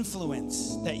the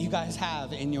influence that you guys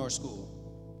have in your school,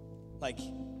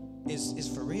 is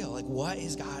for real. What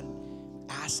is God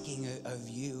asking of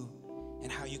you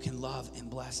and how you can love and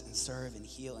bless and serve and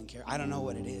heal and care? I don't know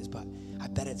what it is, but I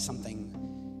bet it's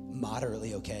something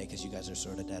moderately okay because you guys are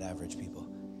sort of dead average people.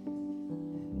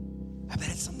 I bet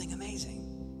it's something amazing.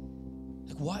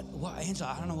 What,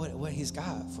 Angela, I don't know what he's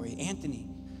got for you. Anthony,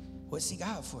 what's he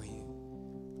got for you?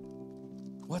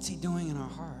 What's he doing in our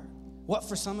heart? What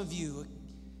for some of you,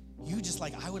 you just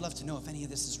I would love to know if any of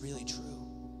this is really true.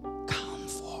 Come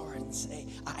forward and say,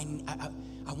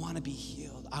 I want to be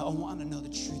healed. I want to know the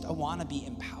truth. I want to be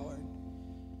empowered.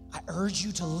 I urge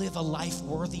you to live a life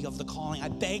worthy of the calling. I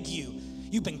beg you.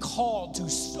 You've been called to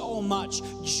so much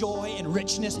joy and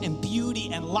richness and beauty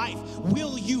and life.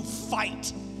 Will you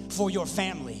fight for your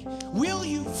family? Will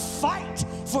you fight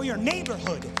for your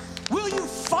neighborhood? Will you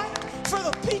fight for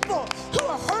the people who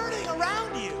are hurting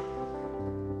around you?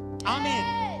 I'm in.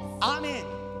 I'm in.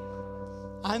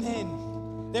 I'm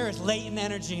in. There is latent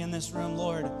energy in this room,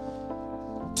 Lord.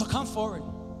 So come forward.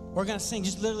 We're going to sing.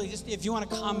 Just if you want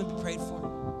to come and be prayed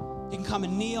for, you can come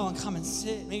and kneel and come and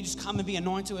sit. Maybe just come and be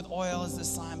anointed with oil as this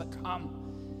sign, but come.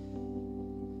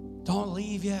 Don't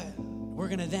leave yet. We're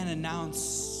going to then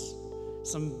announce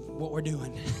what we're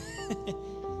doing.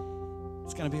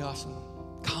 It's going to be awesome.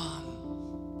 Come.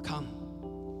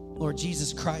 Lord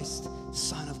Jesus Christ,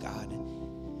 Son of God,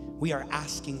 we are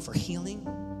asking for healing.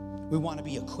 We want to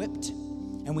be equipped.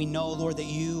 And we know, Lord, that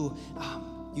you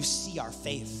see our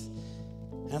faith.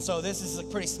 And so this is a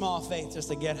pretty small faith just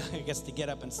to get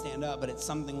up and stand up. But it's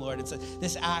something, Lord.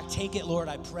 This act, take it, Lord,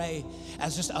 I pray,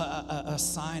 as just a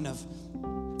sign of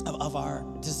our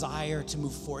desire to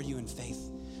move forward you in faith,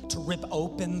 to rip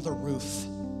open the roof.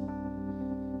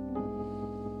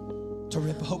 To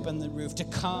rip open the roof, to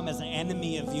come as an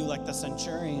enemy of you like the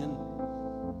centurion,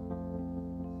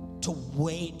 to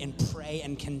wait and pray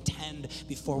and contend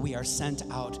before we are sent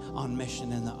out on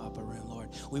mission in the upper room, Lord.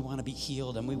 We want to be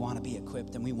healed and we want to be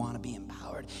equipped and we want to be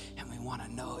empowered and we want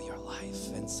to know your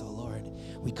life. And so, Lord,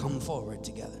 we come forward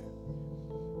together.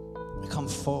 We come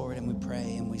forward and we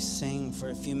pray and we sing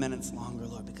for a few minutes longer,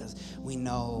 Lord, because we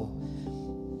know,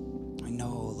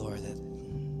 Lord, that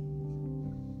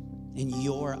in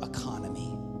your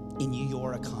economy,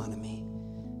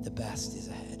 the best is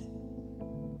ahead.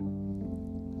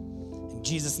 In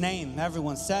Jesus' name,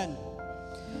 everyone said,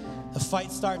 the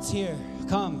fight starts here.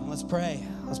 Come, let's pray.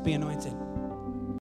 Let's be anointed.